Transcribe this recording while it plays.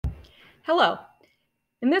Hello.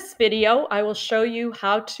 In this video, I will show you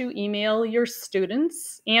how to email your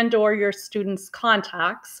students and/or your students'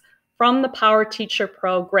 contacts from the PowerTeacher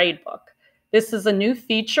Pro Gradebook. This is a new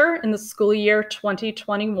feature in the school year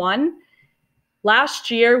 2021.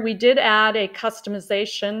 Last year, we did add a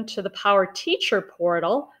customization to the PowerTeacher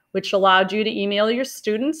portal, which allowed you to email your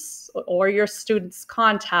students or your students'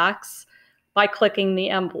 contacts by clicking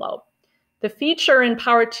the envelope. The feature in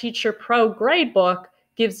PowerTeacher Pro Gradebook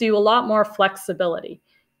gives you a lot more flexibility.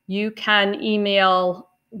 You can email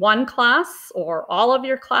one class or all of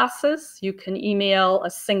your classes. You can email a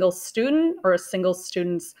single student or a single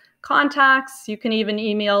student's contacts. You can even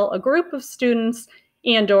email a group of students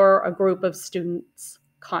and/or a group of students'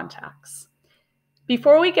 contacts.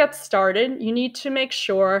 Before we get started, you need to make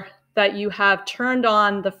sure that you have turned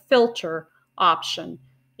on the filter option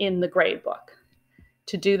in the gradebook.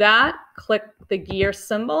 To do that, click the gear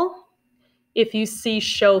symbol. If you see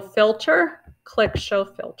Show Filter, click Show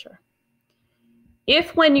Filter.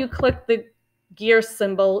 If when you click the gear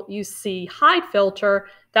symbol, you see Hide Filter,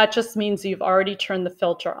 that just means you've already turned the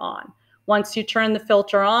filter on. Once you turn the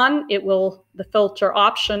filter on, the filter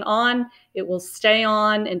option on, it will stay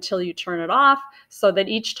on until you turn it off, so that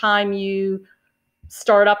each time you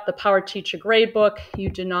start up the PowerTeacher Gradebook, you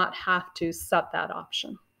do not have to set that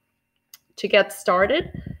option. To get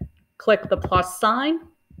started, click the plus sign,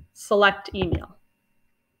 select email.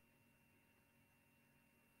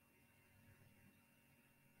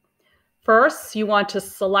 First, you want to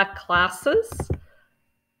select classes.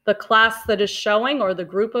 The class that is showing, or the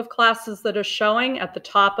group of classes that are showing at the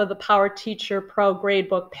top of the PowerTeacher Pro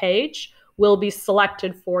Gradebook page, will be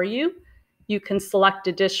selected for you. You can select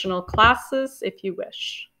additional classes if you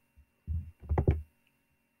wish.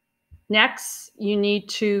 Next, you need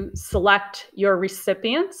to select your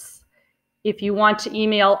recipients. If you want to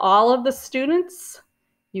email all of the students,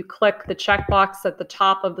 you click the checkbox at the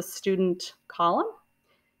top of the student column.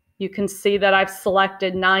 You can see that I've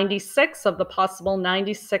selected 96 of the possible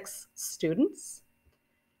 96 students.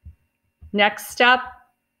 Next step,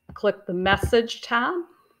 click the Message tab.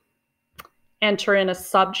 Enter in a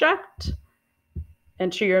subject.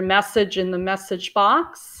 Enter your message in the message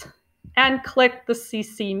box. And click the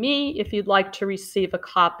CC Me if you'd like to receive a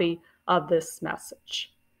copy of this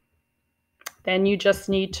message. Then you just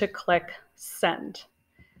need to click Send.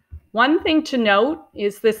 One thing to note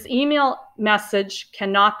is this email message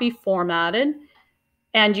cannot be formatted,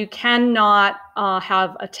 and you cannot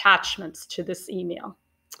have attachments to this email.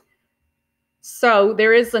 So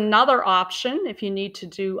there is another option if you need to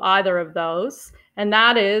do either of those, and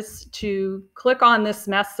that is to click on this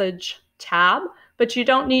Message tab, but you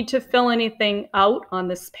don't need to fill anything out on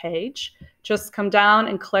this page. Just come down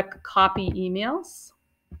and click Copy Emails.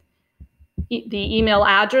 The email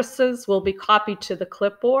addresses will be copied to the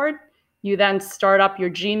clipboard. You then start up your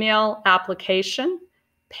Gmail application,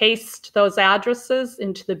 paste those addresses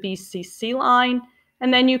into the BCC line,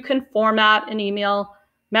 and then you can format an email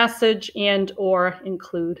message and/or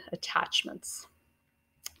include attachments.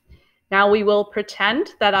 Now we will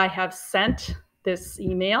pretend that I have sent this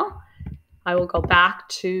email. I will go back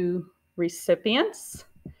to Recipients,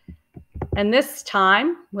 and this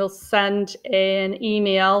time we'll send an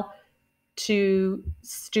email to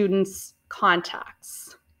students'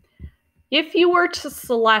 contacts. If you were to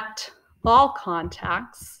select all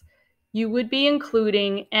contacts, you would be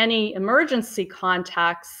including any emergency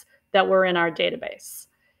contacts that were in our database.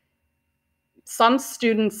 Some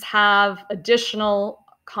students have additional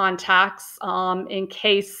contacts in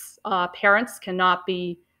case parents cannot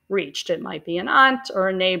be reached. It might be an aunt or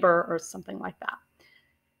a neighbor or something like that.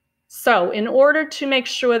 So in order to make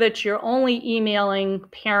sure that you're only emailing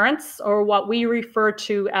parents, or what we refer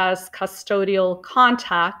to as custodial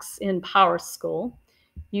contacts in PowerSchool,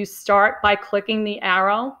 you start by clicking the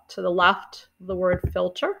arrow to the left of the word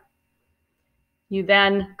filter. You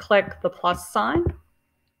then click the plus sign.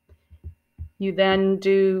 You then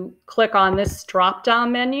click on this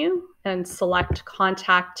drop-down menu and select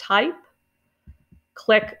Contact Type.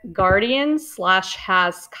 Click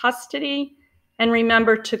Guardian/has custody, and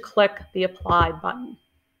remember to click the Apply button.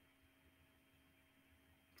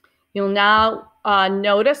 You'll now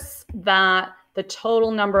notice that the total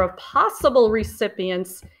number of possible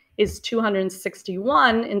recipients is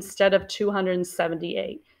 261 instead of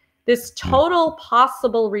 278. This total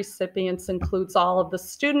possible recipients includes all of the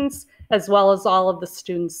students as well as all of the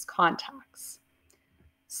students' contacts.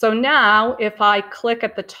 So now if I click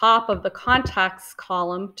at the top of the contacts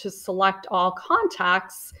column to select all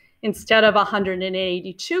contacts, instead of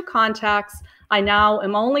 182 contacts, I now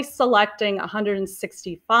am only selecting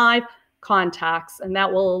 165 contacts, and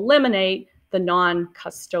that will eliminate the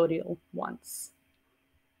non-custodial ones.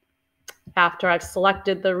 After I've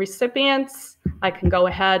selected the recipients, I can go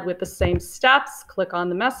ahead with the same steps, click on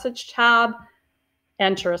the Message tab,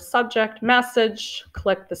 enter a subject message,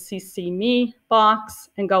 click the CC Me box,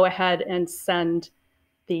 and go ahead and send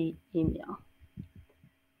the email.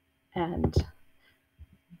 And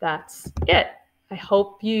that's it. I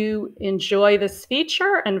hope you enjoy this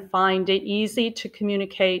feature and find it easy to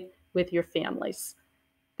communicate with your families.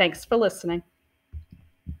 Thanks for listening.